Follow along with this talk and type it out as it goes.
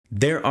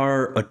There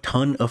are a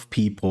ton of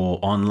people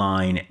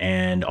online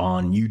and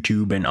on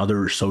YouTube and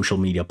other social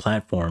media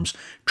platforms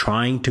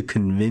trying to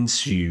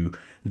convince you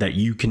that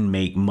you can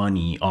make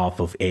money off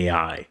of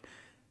AI.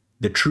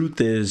 The truth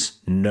is,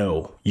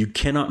 no, you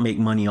cannot make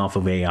money off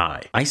of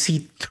AI. I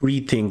see three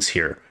things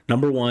here.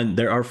 Number one,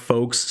 there are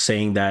folks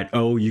saying that,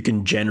 oh, you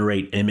can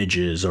generate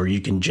images or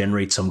you can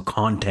generate some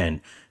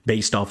content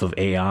based off of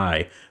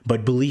AI.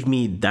 But believe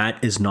me,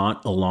 that is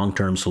not a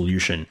long-term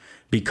solution,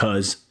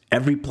 because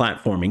every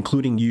platform,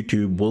 including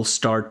YouTube, will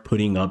start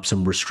putting up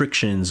some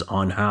restrictions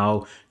on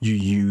how you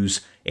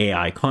use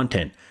AI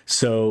content.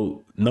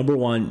 So number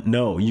one,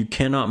 no, you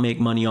cannot make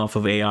money off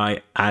of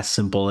AI, as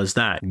simple as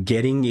that.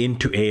 Getting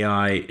into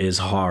AI is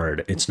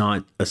hard. It's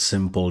not a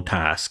simple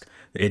task.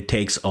 It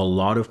takes a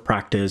lot of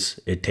practice.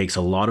 It takes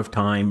a lot of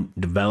time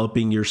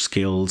developing your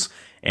skills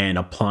and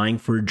applying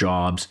for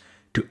jobs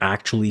to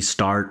actually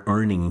start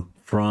earning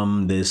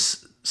from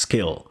this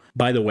skill.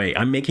 By the way,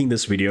 I'm making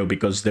this video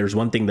because there's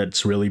one thing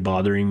that's really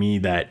bothering me,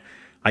 that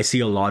I see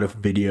a lot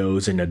of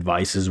videos and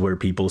advices where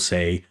people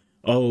say,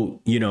 oh,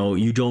 you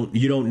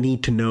don't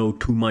need to know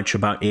too much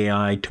about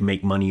AI to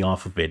make money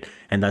off of it.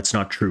 And that's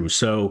not true.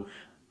 So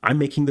I'm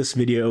making this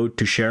video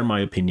to share my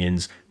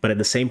opinions, but at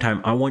the same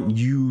time, I want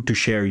you to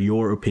share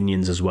your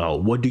opinions as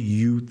well. What do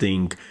you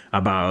think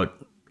about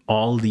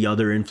all the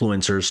other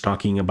influencers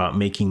talking about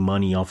making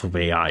money off of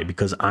AI?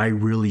 Because I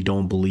really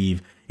don't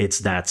believe it's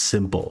that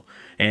simple.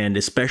 And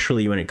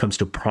especially when it comes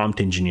to prompt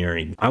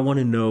engineering, I want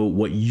to know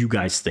what you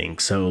guys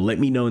think. So let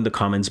me know in the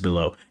comments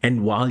below.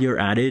 And while you're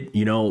at it,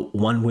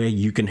 one way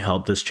you can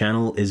help this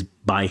channel is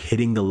by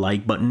hitting the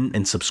like button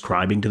and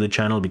subscribing to the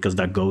channel, because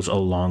that goes a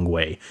long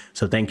way.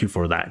 So thank you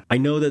for that. I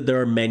know that there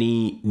are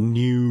many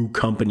new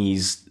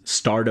companies,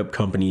 startup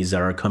companies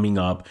that are coming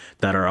up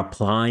that are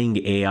applying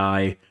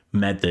AI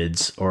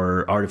methods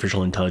or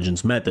artificial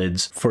intelligence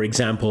methods. For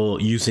example,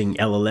 using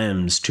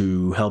LLMs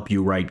to help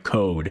you write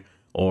code,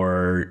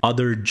 or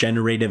other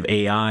generative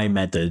AI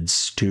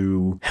methods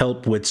to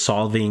help with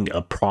solving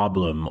a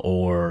problem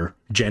or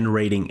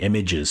generating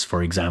images,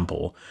 for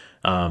example.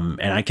 And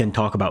I can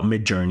talk about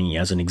Midjourney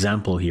as an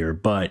example here,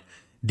 but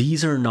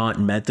these are not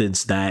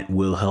methods that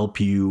will help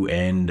you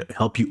and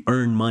help you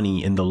earn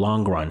money in the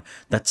long run.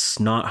 That's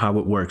not how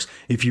it works.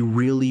 If you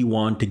really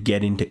want to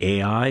get into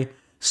AI,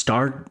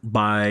 start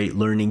by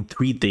learning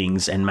three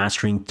things and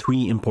mastering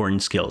three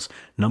important skills.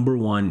 Number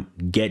one,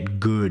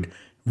 get good,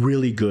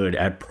 really good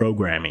at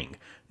programming.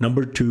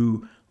 Number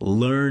two,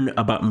 learn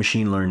about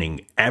machine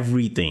learning,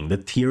 everything, the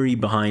theory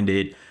behind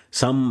it,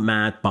 some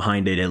math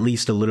behind it, at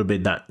least a little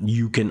bit that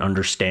you can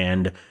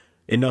understand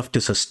enough to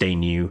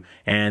sustain you.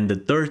 And the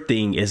third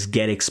thing is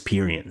get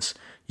experience.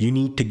 You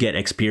need to get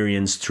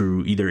experience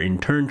through either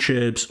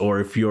internships, or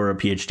if you're a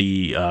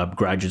PhD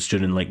graduate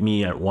student like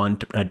me at one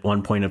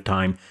point of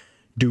time,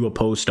 do a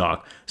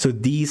postdoc. So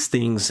these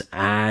things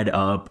add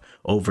up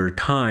over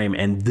time,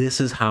 and this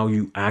is how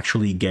you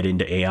actually get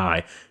into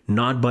AI,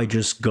 not by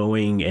just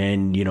going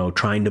and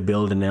trying to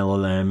build an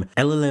LLM.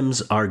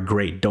 LLMs are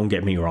great, don't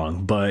get me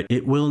wrong, but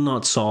it will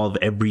not solve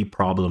every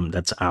problem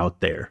that's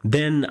out there.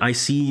 Then I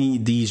see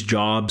these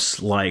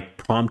jobs like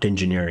prompt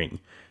engineering.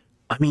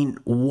 I mean,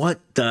 what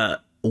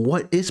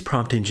is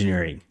prompt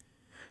engineering?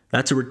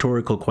 That's a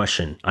rhetorical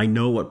question. I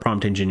know what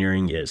prompt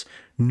engineering is.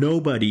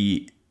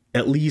 Nobody,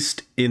 at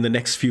least in the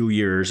next few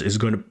years, is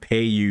going to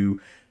pay you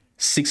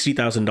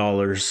 $60,000,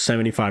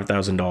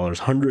 $75,000,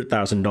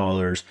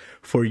 $100,000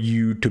 for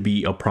you to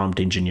be a prompt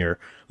engineer.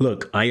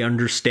 Look, I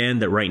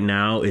understand that right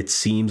now it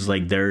seems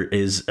like there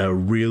is a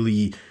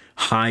really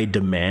high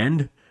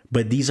demand,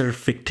 but these are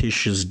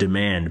fictitious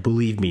demand.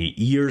 Believe me,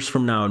 years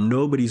from now,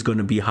 nobody's going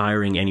to be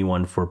hiring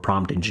anyone for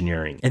prompt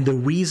engineering. And the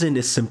reason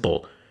is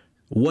simple.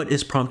 What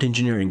is prompt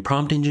engineering?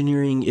 Prompt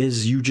engineering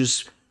is you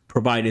just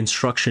provide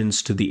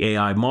instructions to the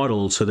AI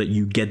model so that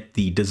you get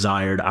the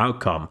desired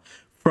outcome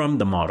from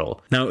the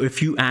model. Now,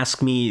 if you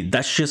ask me,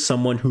 that's just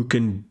someone who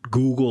can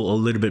Google a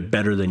little bit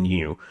better than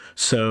you.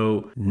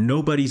 So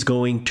nobody's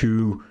going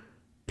to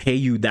pay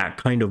you that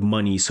kind of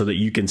money so that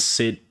you can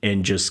sit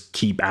and just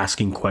keep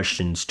asking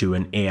questions to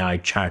an AI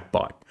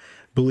chatbot.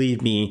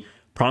 Believe me,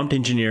 prompt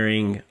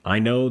engineering, I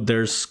know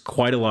there's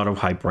quite a lot of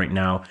hype right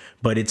now,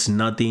 but it's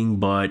nothing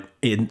but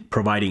in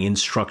providing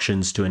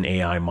instructions to an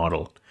AI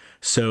model.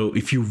 So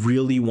if you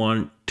really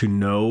want to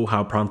know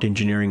how prompt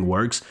engineering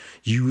works,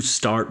 you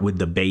start with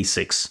the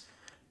basics.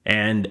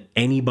 And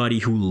anybody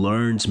who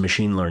learns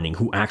machine learning,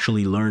 who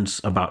actually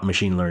learns about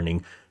machine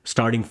learning,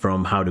 starting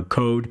from how to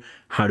code,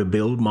 how to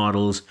build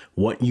models,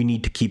 what you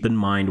need to keep in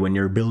mind when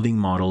you're building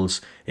models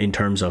in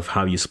terms of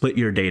how you split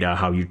your data,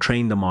 how you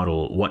train the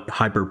model, what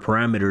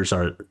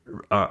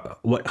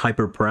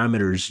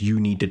hyperparameters you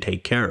need to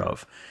take care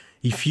of.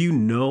 If you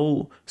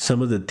know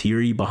some of the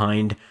theory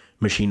behind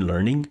machine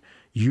learning,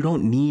 you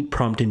don't need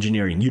prompt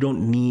engineering. You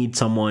don't need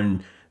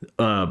someone,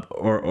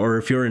 or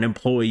if you're an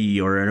employee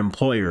or an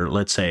employer,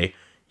 let's say,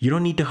 you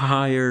don't need to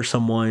hire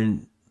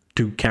someone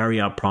to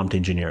carry out prompt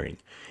engineering.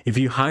 If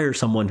you hire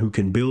someone who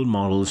can build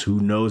models,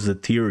 who knows the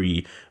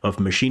theory of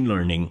machine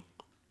learning,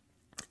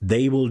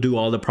 they will do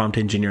all the prompt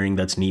engineering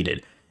that's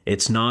needed.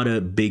 It's not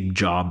a big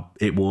job.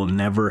 It will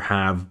never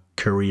have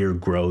career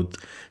growth.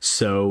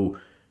 So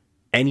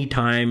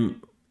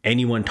anytime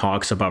anyone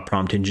talks about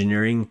prompt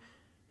engineering,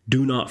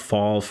 do not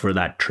fall for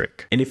that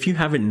trick. And if you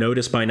haven't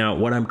noticed by now,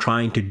 what I'm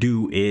trying to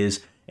do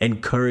is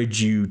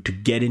encourage you to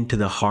get into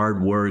the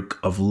hard work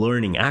of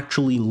learning,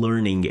 actually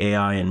learning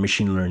AI and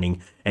machine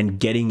learning and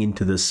getting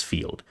into this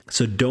field.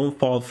 So don't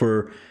fall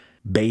for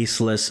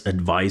baseless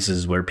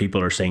advices where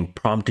people are saying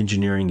prompt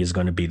engineering is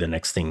going to be the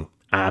next thing.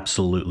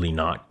 Absolutely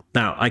not.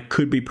 Now, I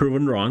could be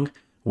proven wrong,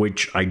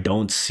 which I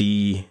don't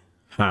see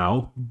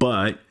how,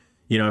 but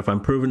you know, if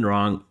I'm proven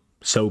wrong,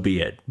 so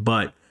be it.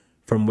 But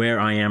from where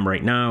I am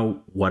right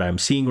now, what I'm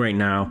seeing right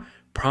now,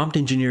 prompt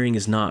engineering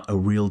is not a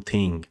real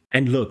thing.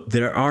 And look,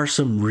 there are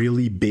some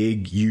really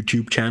big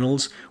YouTube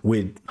channels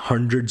with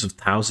hundreds of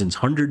thousands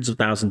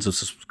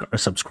of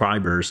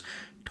subscribers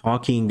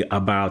talking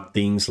about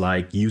things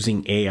like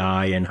using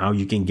AI and how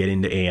you can get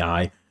into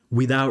AI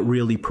without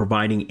really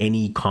providing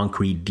any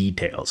concrete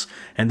details.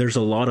 And there's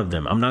a lot of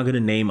them. I'm not going to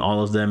name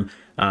all of them.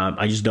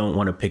 I just don't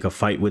want to pick a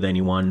fight with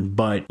anyone.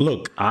 But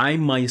look, I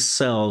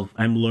myself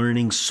am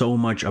learning so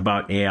much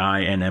about AI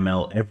and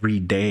ML every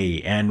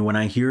day. And when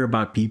I hear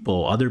about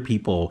other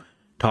people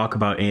talk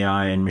about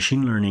AI and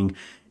machine learning,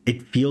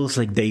 it feels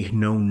like they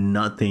know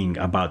nothing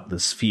about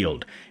this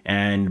field.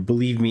 And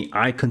believe me,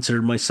 I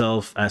consider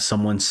myself as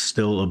someone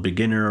still a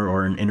beginner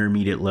or an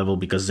intermediate level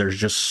because there's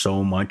just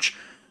so much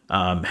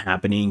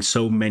happening,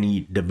 so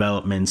many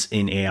developments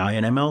in AI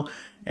and ML.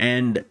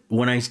 And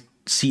when I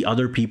see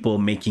other people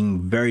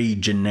making very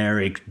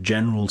generic,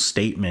 general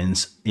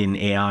statements in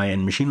AI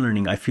and machine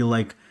learning, I feel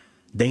like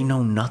they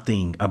know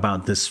nothing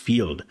about this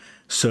field.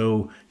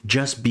 So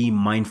just be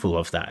mindful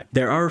of that.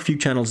 There are a few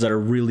channels that are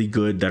really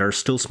good that are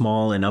still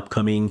small and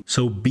upcoming.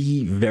 So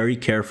be very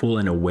careful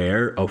and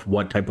aware of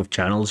what type of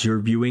channels you're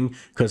viewing,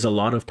 because a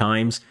lot of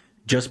times,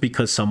 just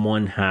because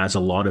someone has a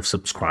lot of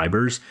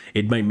subscribers,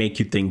 it might make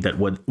you think that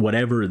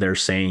whatever they're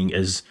saying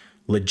is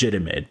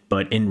legitimate,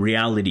 but in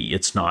reality,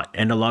 it's not.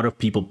 And a lot of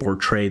people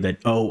portray that,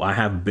 oh, I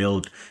have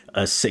built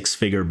a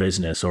 6-figure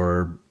business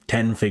or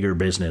 10-figure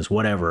business,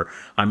 whatever.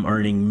 I'm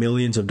earning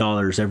millions of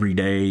dollars every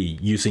day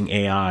using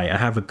AI. I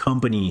have a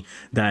company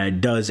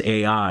that does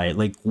AI.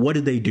 Like, what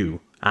did they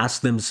do?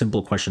 Ask them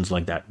simple questions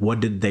like that. What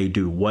did they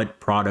do? What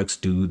products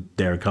do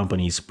their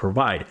companies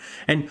provide?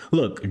 And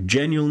look,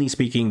 genuinely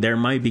speaking, there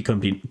might be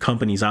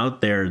companies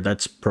out there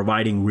that's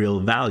providing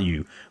real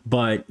value,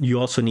 but you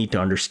also need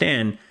to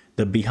understand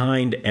that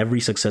behind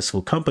every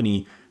successful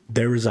company,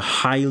 there is a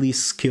highly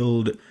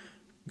skilled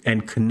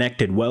and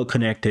connected,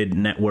 well-connected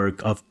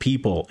network of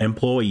people,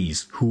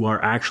 employees who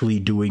are actually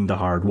doing the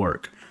hard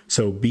work.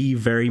 So be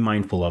very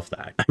mindful of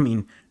that. I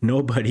mean,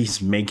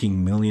 nobody's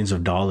making millions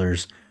of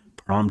dollars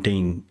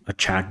prompting a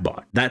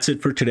chatbot. That's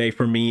it for today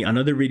for me.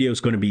 Another video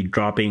is going to be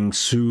dropping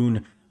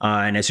soon.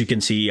 And as you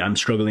can see, I'm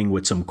struggling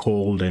with some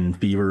cold and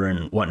fever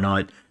and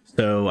whatnot.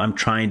 So I'm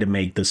trying to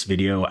make this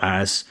video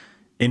as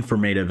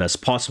informative as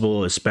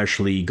possible,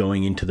 especially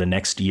going into the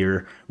next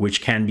year,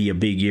 which can be a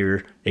big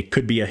year. It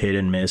could be a hit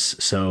and miss.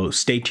 So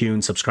stay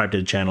tuned, subscribe to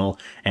the channel,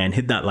 and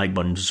hit that like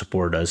button to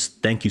support us.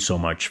 Thank you so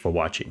much for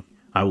watching.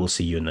 I will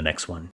see you in the next one.